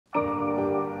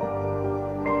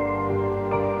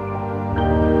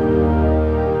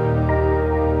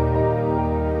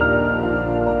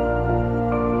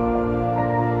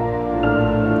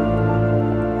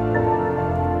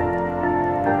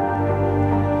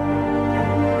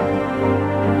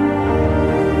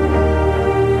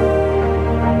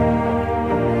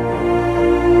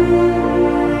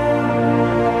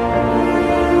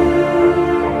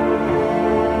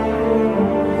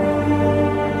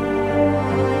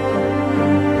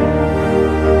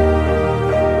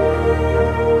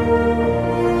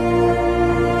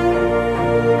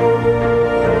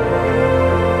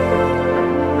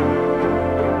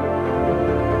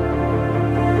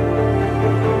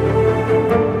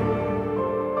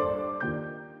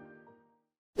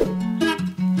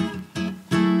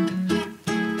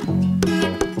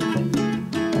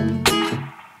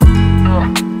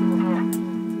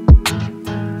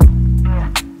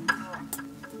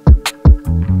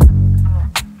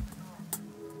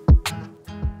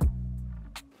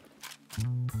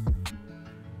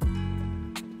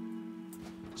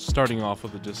Starting off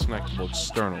with the disconnectable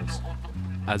externals.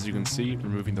 As you can see,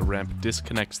 removing the ramp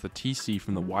disconnects the TC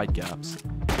from the wide gaps. To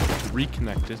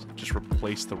reconnect it, just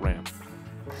replace the ramp.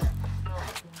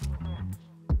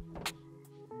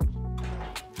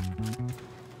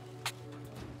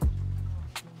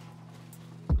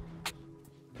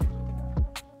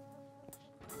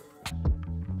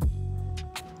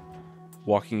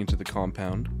 Walking into the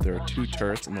compound, there are 2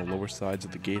 turrets on the lower sides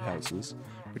of the gatehouses,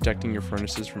 protecting your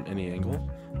furnaces from any angle,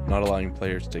 not allowing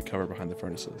players to take cover behind the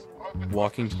furnaces.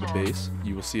 Walking to the base,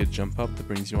 you will see a jump up that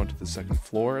brings you onto the 2nd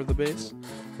floor of the base,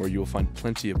 where you will find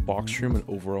plenty of box room and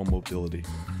overall mobility.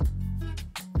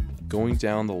 Going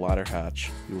down the ladder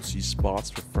hatch, you will see spots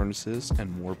for furnaces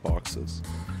and more boxes.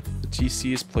 The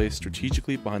TC is placed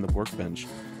strategically behind the workbench,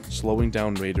 slowing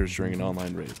down raiders during an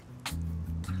online raid.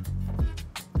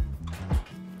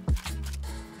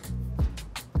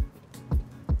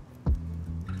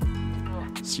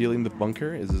 Sealing the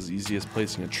bunker is as easy as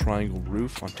placing a triangle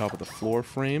roof on top of the floor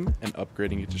frame and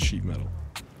upgrading it to sheet metal.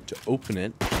 To open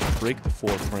it, break the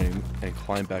floor frame and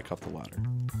climb back up the ladder.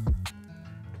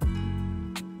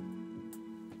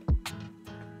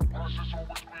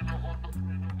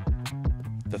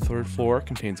 The 3rd floor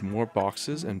contains more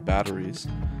boxes and batteries.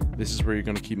 This is where you're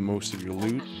going to keep most of your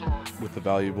loot, with the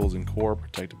valuables and core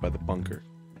protected by the bunker.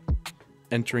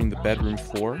 Entering the bedroom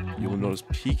floor, you will notice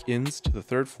peek ins to the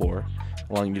 3rd floor,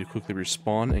 allowing you to quickly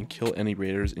respawn and kill any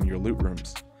raiders in your loot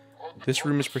rooms. This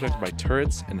room is protected by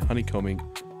turrets and honeycombing,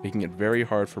 making it very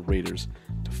hard for raiders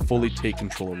to fully take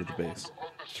control over the base.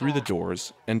 Through the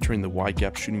doors, entering the wide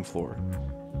gap shooting floor.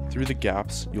 Through the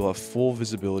gaps, you'll have full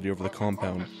visibility over the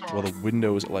compound, while the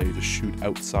windows allow you to shoot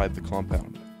outside the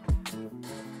compound.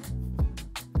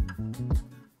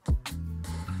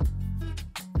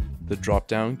 The drop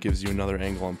down gives you another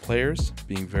angle on players,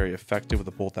 being very effective with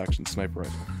a bolt action sniper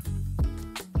rifle.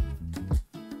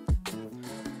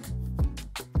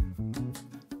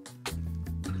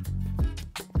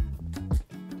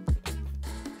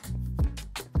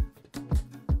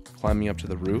 Climbing up to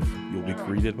the roof, you'll be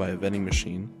greeted by a vending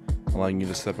machine, allowing you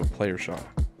to set up a player shop.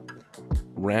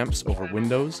 Ramps over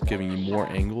windows, giving you more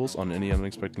angles on any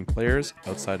unexpected players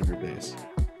outside of your base.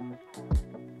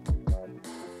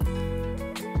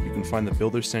 You can find the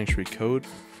Builder Sanctuary code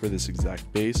for this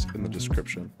exact base in the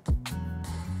description.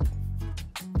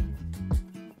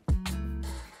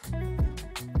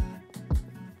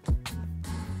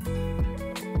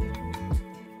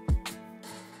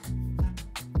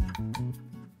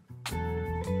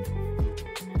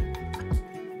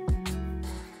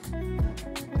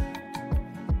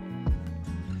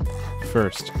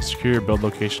 First, secure your build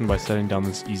location by setting down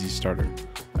this easy starter.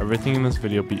 Everything in this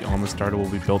video beyond the starter will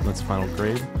be built in its final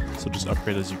grade, so just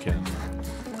upgrade as you can.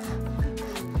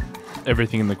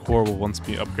 Everything in the core will once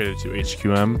be upgraded to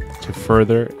HQM to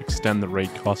further extend the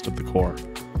raid cost of the core.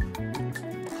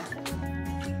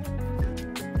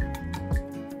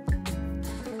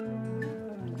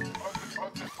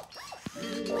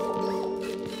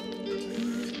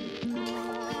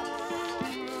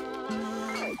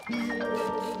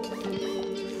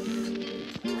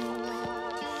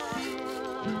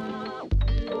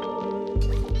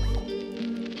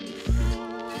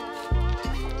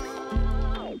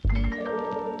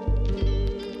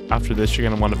 After this, you're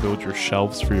going to want to build your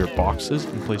shelves for your boxes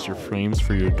and place your frames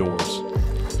for your doors.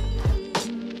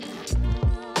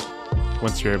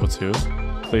 Once you're able to,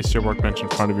 place your workbench in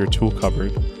front of your tool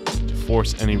cupboard to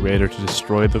force any raider to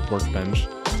destroy the workbench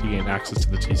to gain access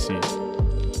to the TC.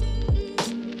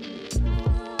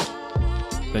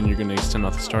 Then you're going to extend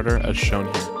out the starter as shown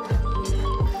here.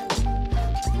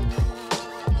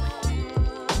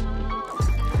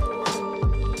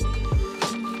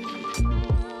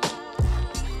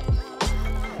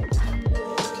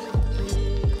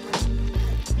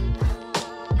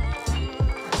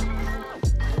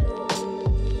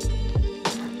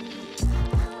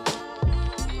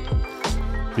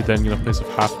 You're then going to place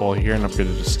a half wall here and upgrade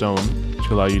it to stone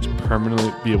to allow you to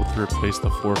permanently be able to replace the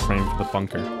floor frame for the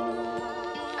bunker.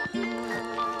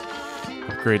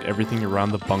 Upgrade everything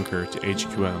around the bunker to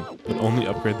HQM, but only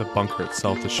upgrade the bunker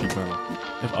itself to sheet metal.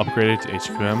 If upgraded to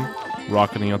HQM,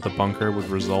 rocketing out the bunker would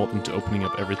result into opening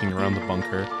up everything around the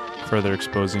bunker, further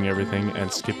exposing everything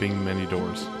and skipping many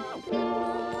doors.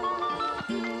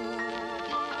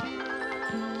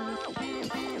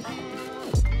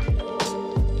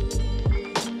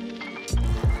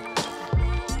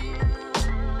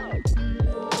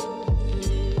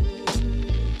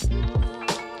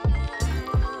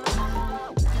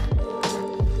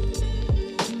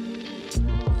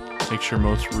 Make sure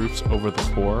most roofs over the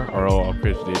core are all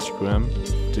upgraded to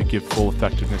HQM to give full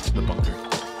effectiveness to the bunker.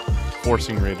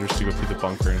 forcing raiders to go through the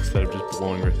bunker instead of just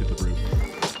blowing right through the roof.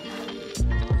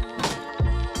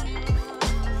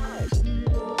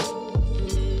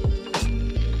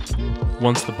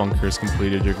 Once the bunker is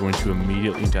completed, you're going to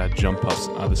immediately need to add jump ups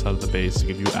on either side of the base to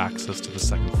give you access to the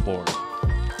second floor.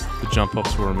 The jump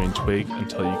ups will remain twig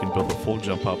until you can build the full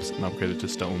jump ups and upgrade it to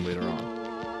stone later on.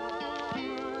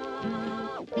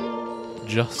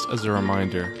 Just as a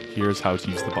reminder, here's how to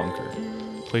use the bunker.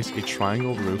 Place a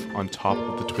triangle roof on top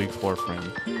of the twig floor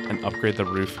frame and upgrade the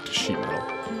roof to sheet metal.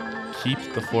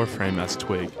 Keep the floor frame as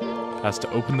twig. As to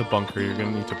open the bunker, you're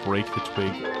going to need to break the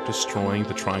twig, destroying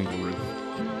the triangle roof.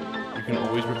 You can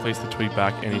always replace the twig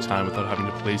back anytime without having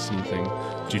to place anything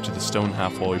due to the stone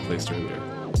half wall we placed earlier.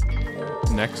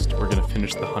 Next, we're going to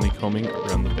finish the honeycombing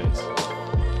around the base.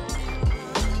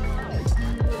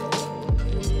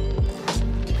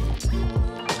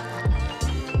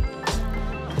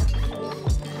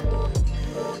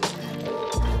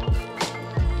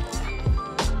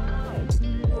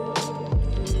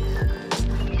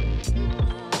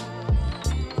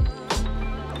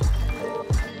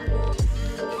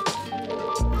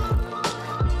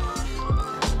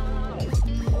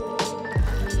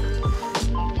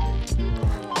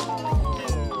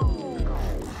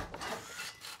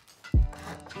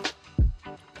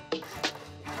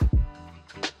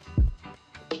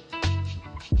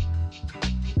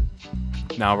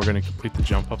 Now we're going to complete the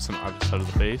jump ups on either side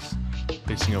of the base,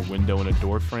 placing a window and a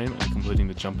door frame and completing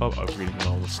the jump up, upgrading it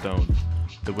all with stone.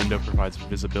 The window provides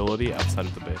visibility outside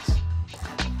of the base.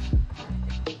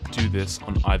 Do this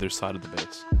on either side of the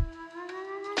base.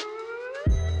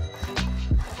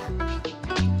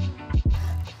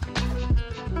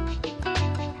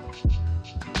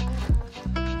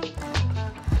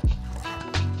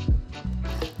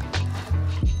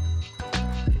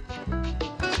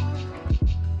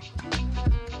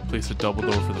 Place a double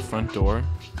door for the front door,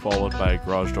 followed by a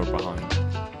garage door behind.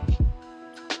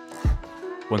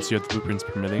 Once you have the blueprints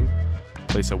permitting,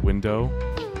 place a window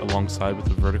alongside with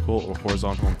a vertical or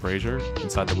horizontal embrasure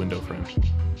inside the window frame.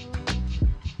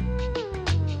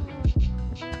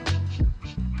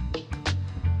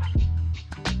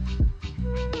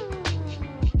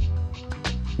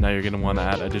 Now you're going to want to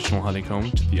add additional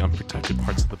honeycomb to the unprotected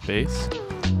parts of the base,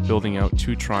 building out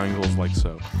 2 triangles like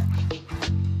so.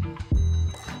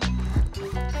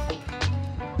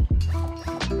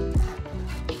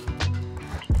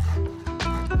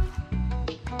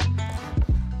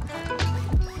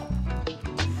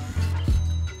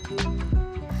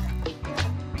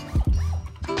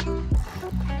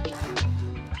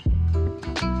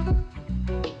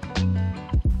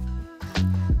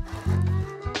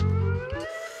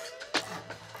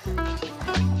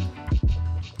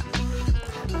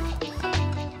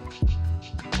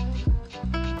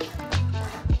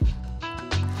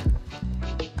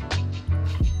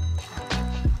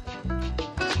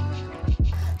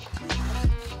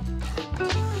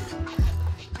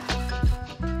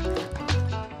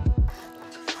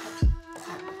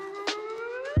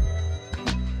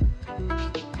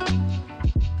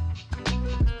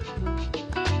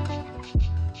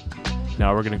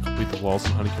 Now we're going to complete the walls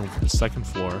and honeycomb for the second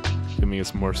floor, giving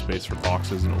us more space for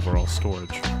boxes and overall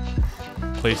storage.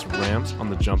 Place ramps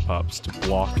on the jump ups to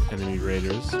block enemy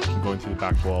raiders from going through the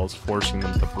back walls, forcing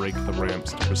them to break the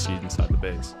ramps to proceed inside the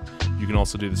base. You can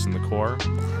also do this in the core.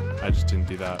 I just didn't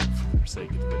do that for the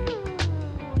sake of the video.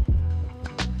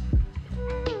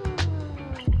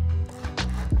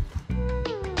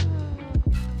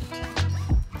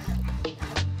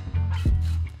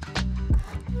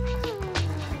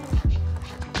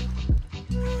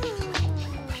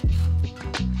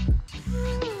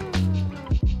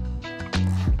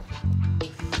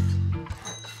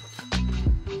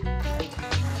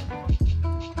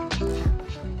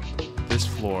 This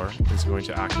floor is going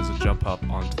to act as a jump up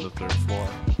onto the third floor,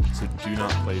 so do not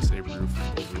place a roof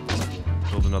over this floor.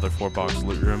 Build another 4-box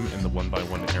loot room in the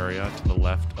 1x1 area to the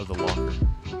left of the locker.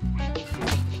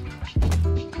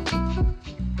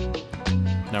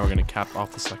 Now we're going to cap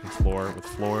off the second floor with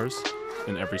floors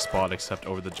in every spot except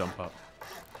over the jump up.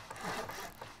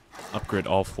 Upgrade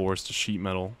all floors to sheet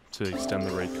metal to extend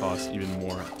the raid cost even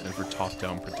more and for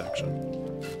top-down protection.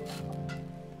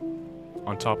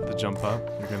 On top of the jump up,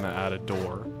 you're going to add a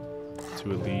door to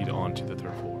lead onto the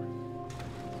third floor.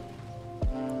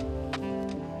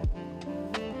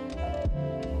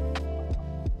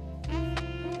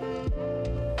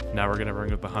 Now we're going to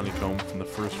bring up the honeycomb from the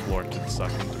first floor to the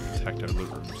second to protect our loot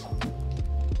rooms.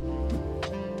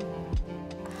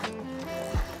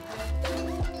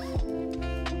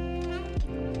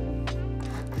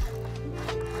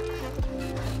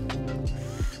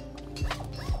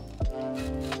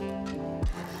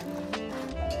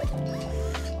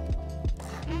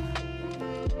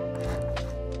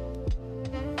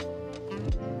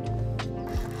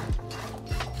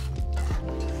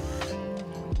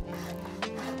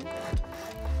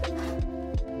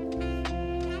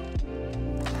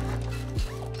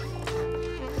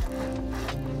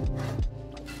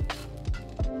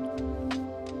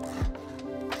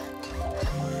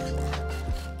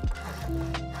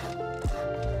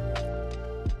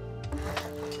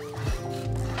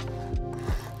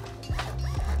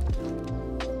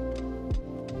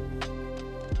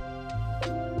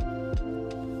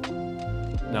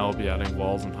 be adding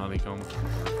walls and honeycomb.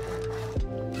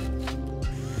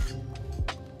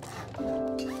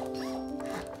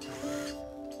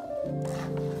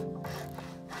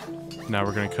 Now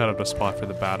we're going to cut out a spot for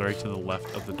the battery to the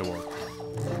left of the door.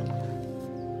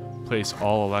 Place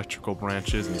all electrical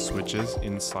branches and switches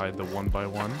inside the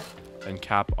 1x1 and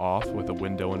cap off with a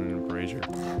window and an embrasure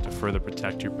to further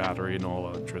protect your battery and all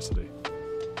electricity.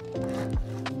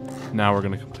 Now we're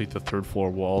going to complete the third floor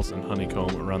walls and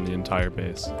honeycomb around the entire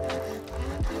base.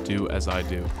 Do as I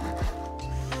do.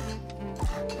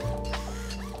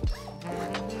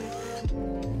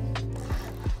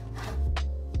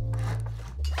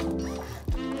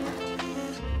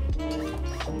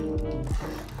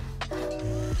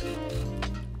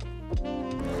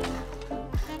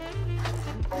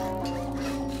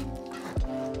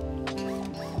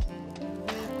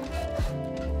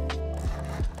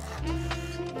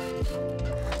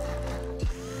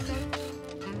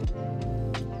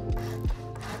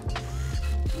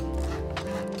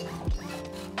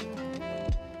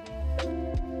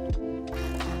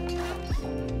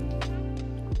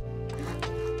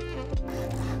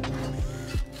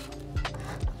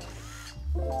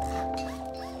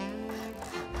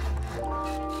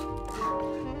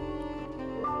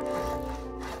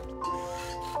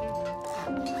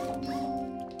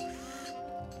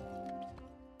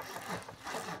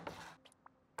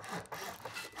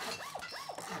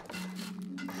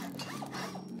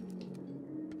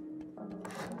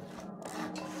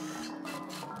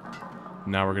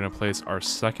 Now we're going to place our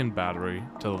second battery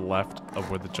to the left of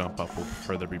where the jump up will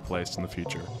further be placed in the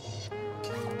future.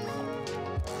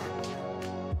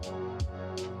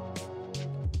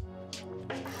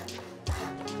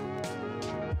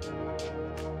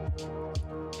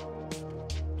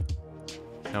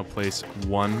 Now place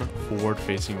one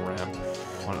forward-facing ramp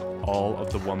on all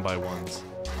of the 1x1s.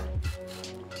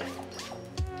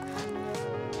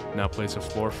 Now place a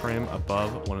floor frame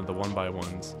above one of the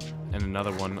 1x1s and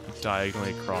another one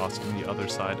diagonally across on the other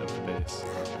side of the base.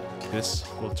 This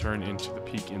will turn into the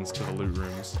peek-ins to the loot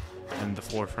rooms, and the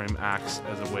floor frame acts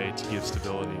as a way to give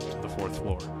stability to the fourth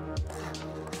floor.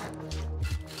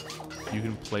 You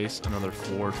can place another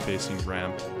forward-facing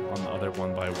ramp on the other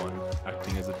 1x1,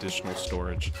 acting as additional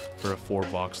storage for a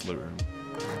 4-box loot room.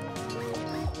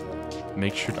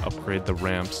 Make sure to upgrade the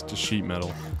ramps to sheet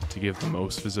metal to give the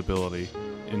most visibility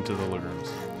into the loot rooms.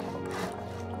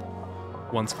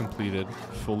 Once completed,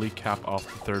 fully cap off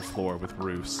the third floor with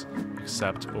roofs,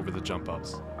 except over the jump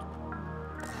ups.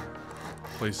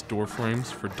 Place door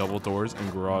frames for double doors and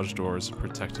garage doors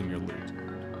protecting your loot.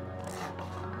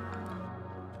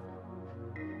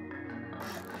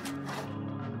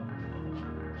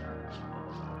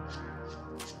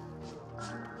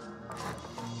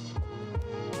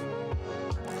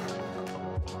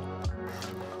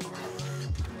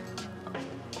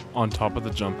 On top of the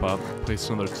jump up, place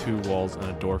another 2 walls and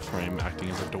a door frame acting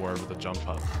as a door over the jump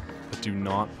up. But do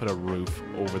not put a roof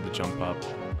over the jump up,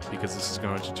 because this is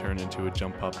going to turn into a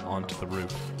jump up onto the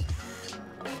roof.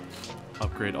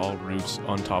 Upgrade all roofs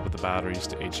on top of the batteries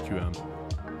to HQM.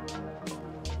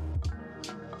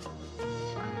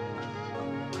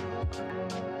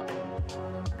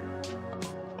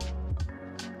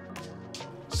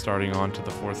 Starting on to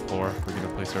the 4th floor, we're going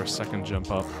to place our second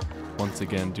jump up. Once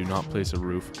again, do not place a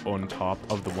roof on top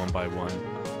of the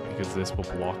 1x1 because this will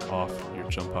block off your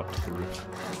jump up to the roof.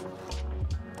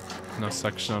 Now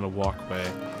section out a walkway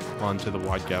onto the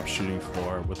wide gap shooting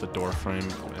floor with the door frame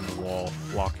and the wall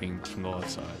blocking from the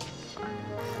left side.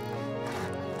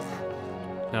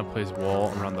 Now place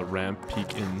wall around the ramp,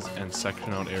 peek-ins, and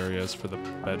section out areas for the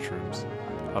bedrooms.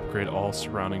 Upgrade all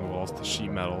surrounding walls to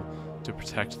sheet metal to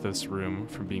protect this room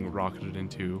from being rocketed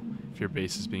into if your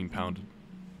base is being pounded.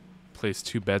 Place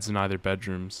 2 beds in either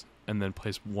bedrooms, and then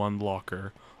place 1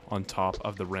 locker on top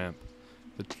of the ramp.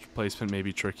 The placement may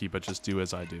be tricky, but just do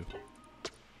as I do.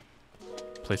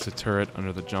 Place a turret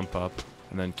under the jump up,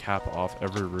 and then cap off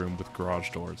every room with garage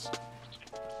doors.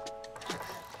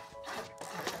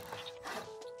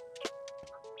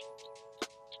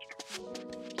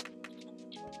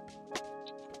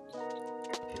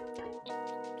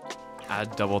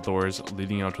 Add double doors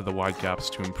leading out to the wide gaps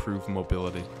to improve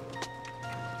mobility.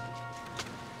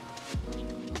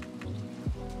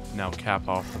 Now cap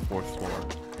off the 4th floor.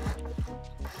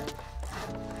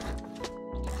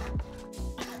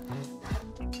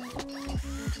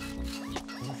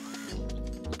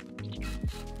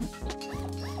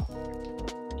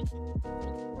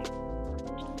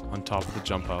 On top of the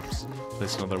jump ups,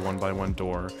 place another 1x1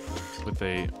 door with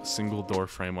a single door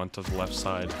frame onto the left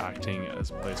side acting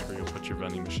as a place where you'll put your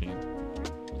vending machine.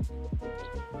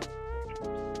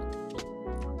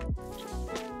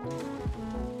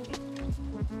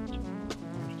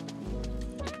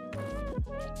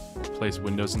 Place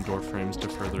windows and door frames to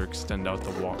further extend out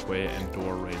the walkway and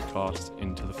door raid costs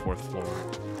into the 4th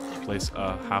floor. Place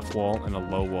a half wall and a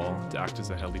low wall to act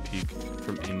as a heli peak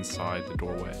from inside the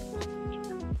doorway.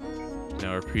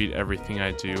 Now repeat everything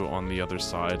I do on the other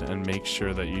side and make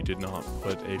sure that you did not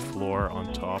put a floor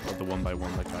on top of the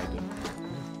 1x1 like I did.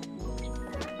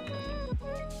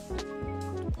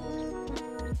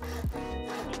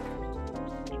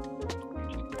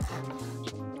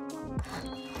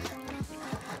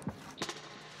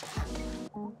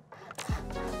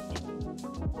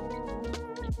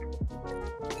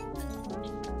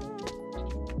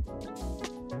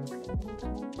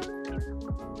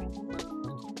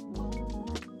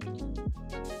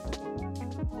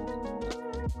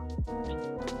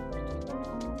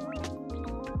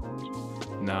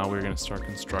 Now we're going to start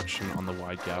construction on the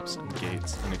wide gaps and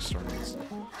gates and externals.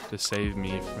 To save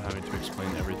me from having to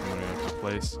explain everything that I have to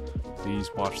place, please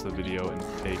watch the video and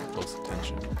pay close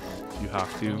attention. If you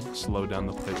have to, slow down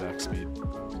the playback speed.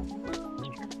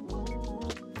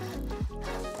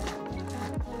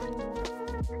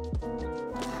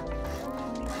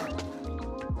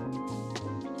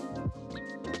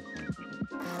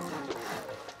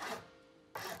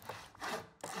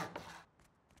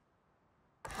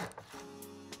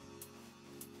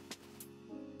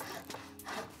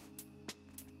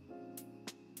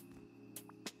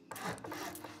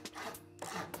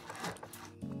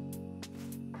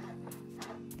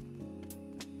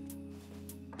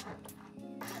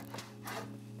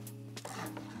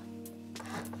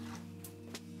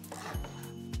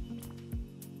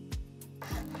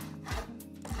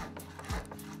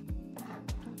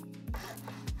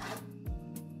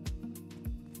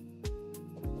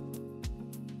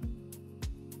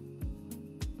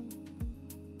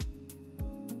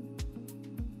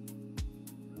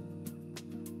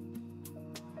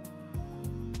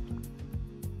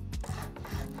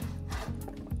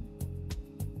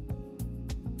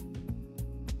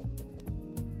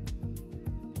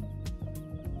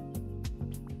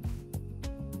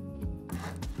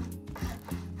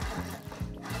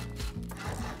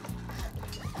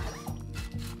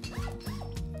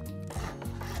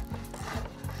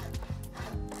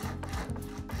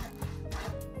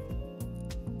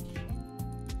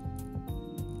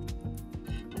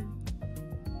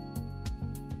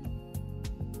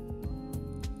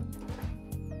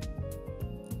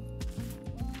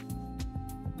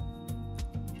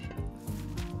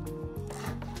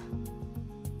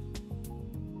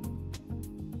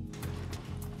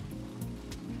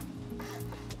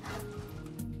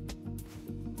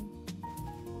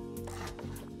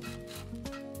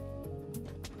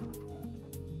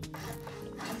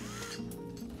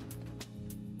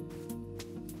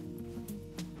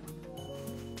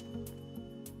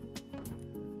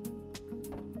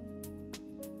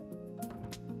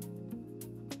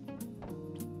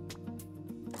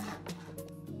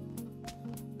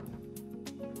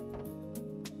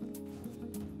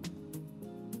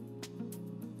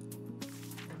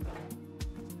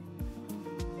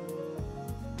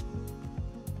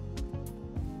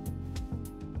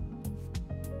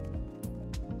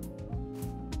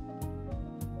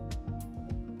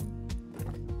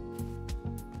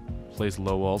 Place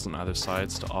low walls on either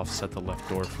sides to offset the left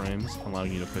door frames,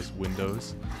 allowing you to place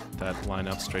windows that line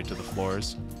up straight to the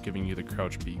floors, giving you the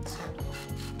crouch beats.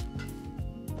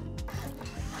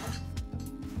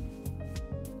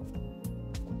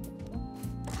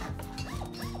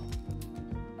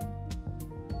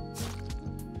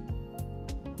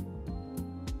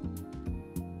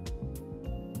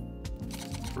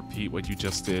 Repeat what you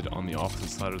just did on the opposite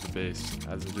side of the base,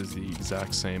 as it is the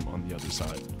exact same on the other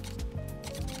side.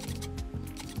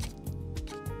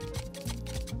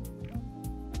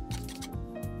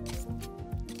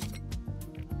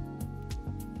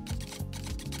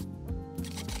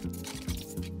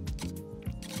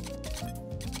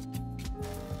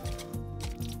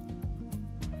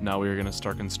 Now we are going to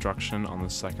start construction on the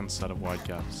second set of wide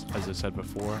gaps. As I said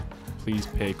before, please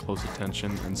pay close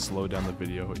attention and slow down the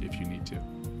video if you need to.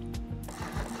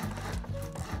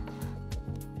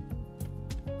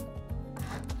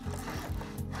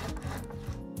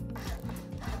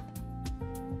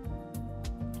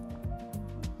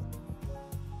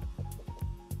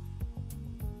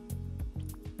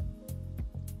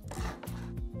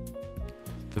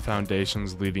 The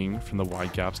foundations leading from the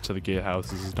wide gaps to the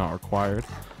gatehouses is not required.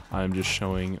 I am just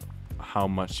showing how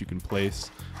much you can place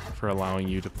for allowing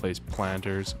you to place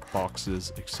planters,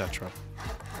 boxes, etc.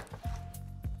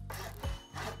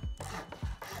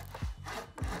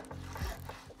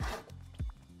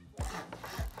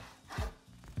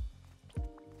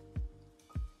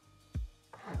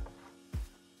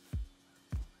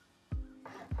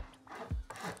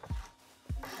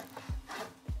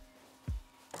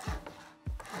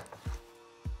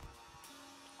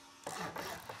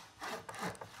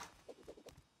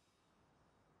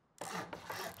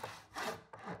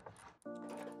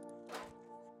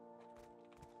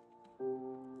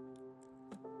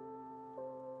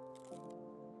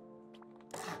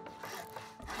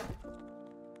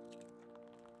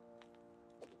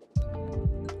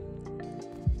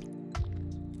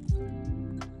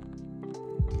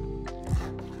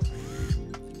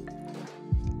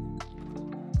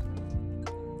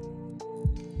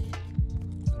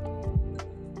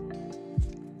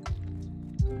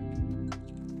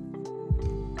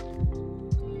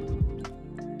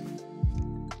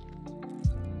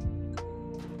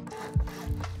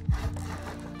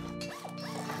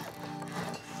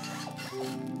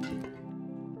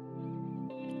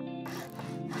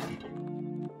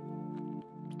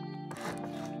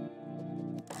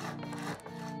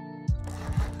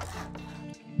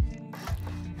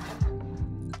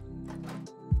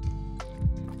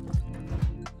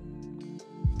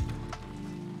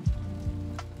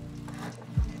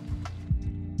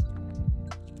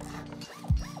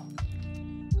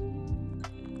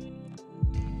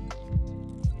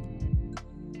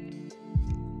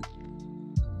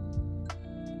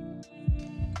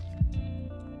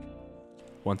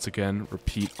 Once again,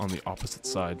 repeat on the opposite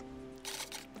side.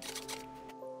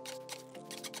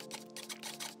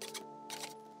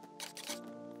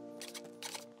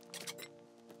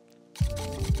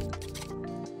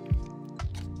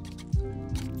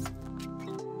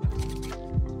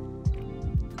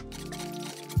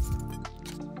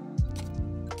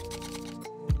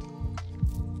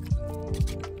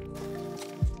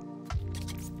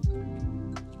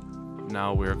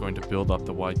 Now we are going to build up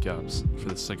the wide gaps. For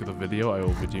the sake of the video, I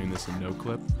will be doing this in no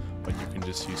clip, but you can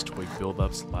just use twig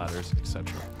build-ups, ladders,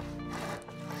 etc.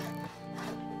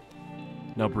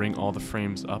 Now bring all the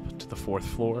frames up to the 4th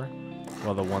floor,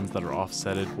 while the ones that are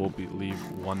offsetted will leave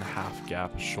 1/2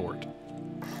 gap short.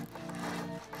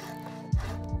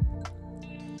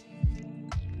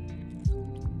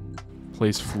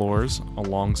 Place floors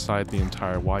alongside the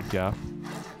entire wide gap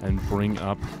and bring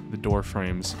up the door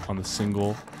frames on the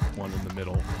single one in the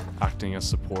middle, acting as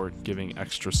support, giving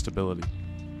extra stability.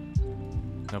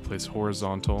 Now place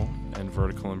horizontal and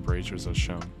vertical embrasures as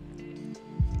shown.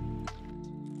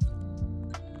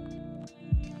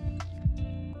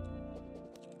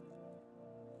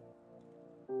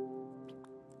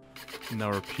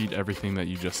 Now repeat everything that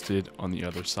you just did on the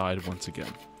other side once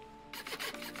again.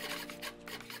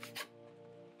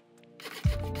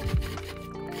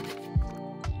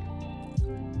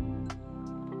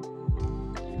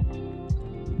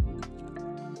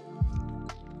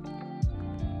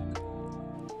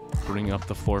 Bring up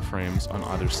the floor frames on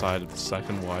either side of the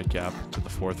second wide gap to the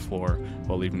 4th floor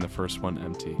while leaving the first one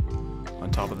empty.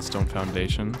 On top of the stone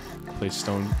foundation, place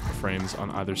stone frames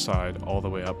on either side all the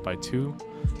way up by 2.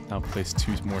 Now place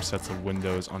 2 more sets of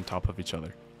windows on top of each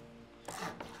other.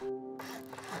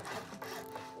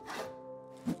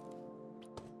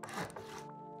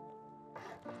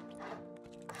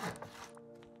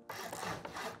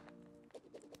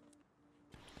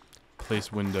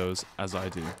 Place windows as I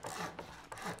do.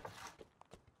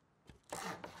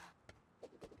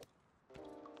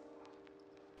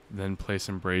 Then place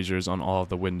embrasures on all of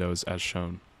the windows as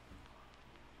shown.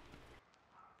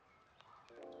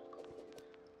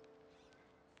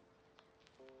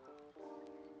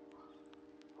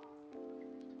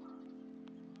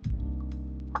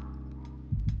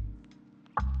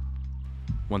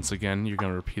 Once again, you're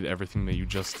going to repeat everything that you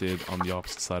just did on the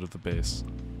opposite side of the base.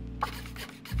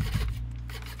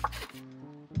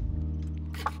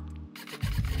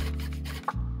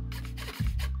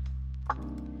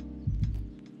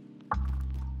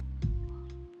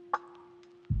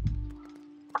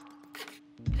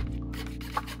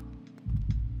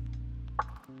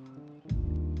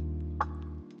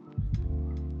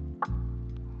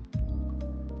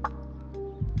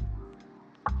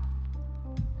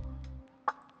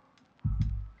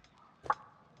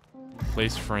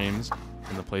 Place frames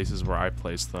in the places where I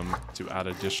placed them to add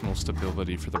additional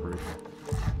stability for the roof.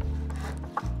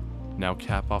 Now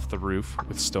cap off the roof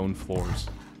with stone floors.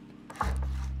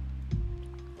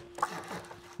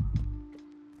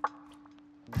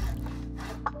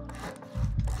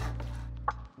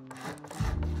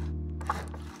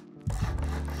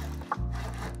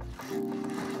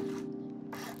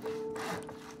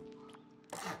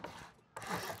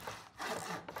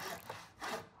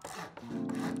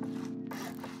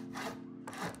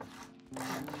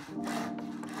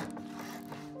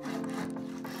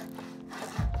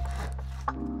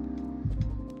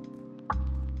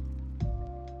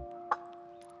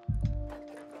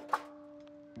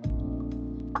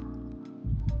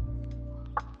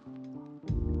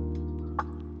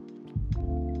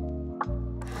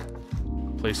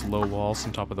 Place low walls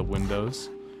on top of the windows.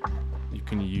 You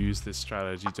can use this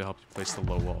strategy to help you place the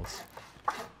low walls.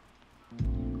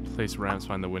 Place ramps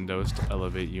behind the windows to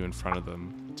elevate you in front of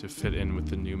them to fit in with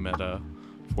the new meta,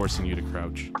 forcing you to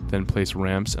crouch. Then place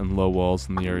ramps and low walls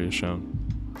in the area shown.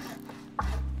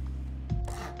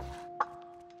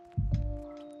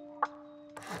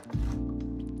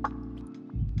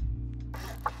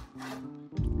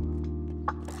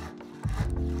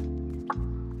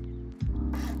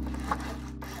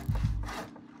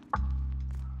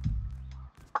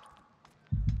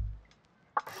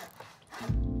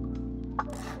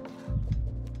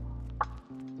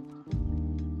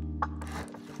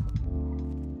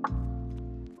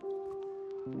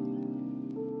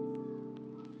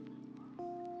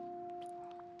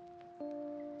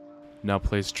 Now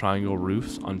place triangle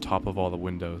roofs on top of all the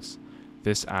windows.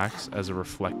 This acts as a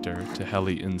reflector to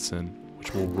Helios,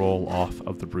 which will roll off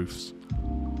of the roofs.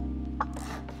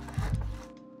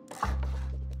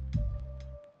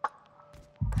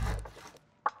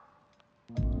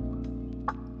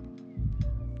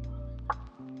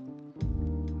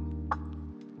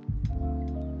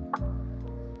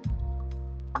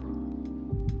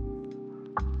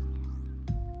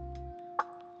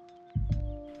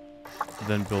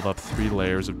 Then build up 3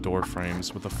 layers of door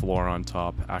frames with a floor on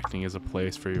top, acting as a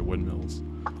place for your windmills.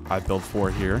 I built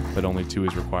 4 here, but only 2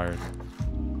 is required.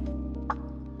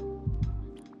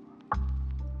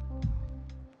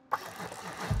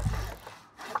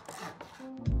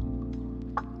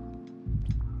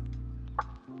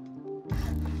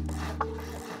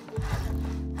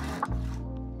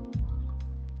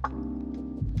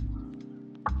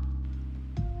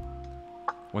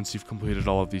 Once you've completed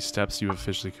all of these steps, you have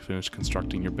officially finished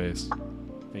constructing your base.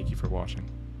 Thank you for watching.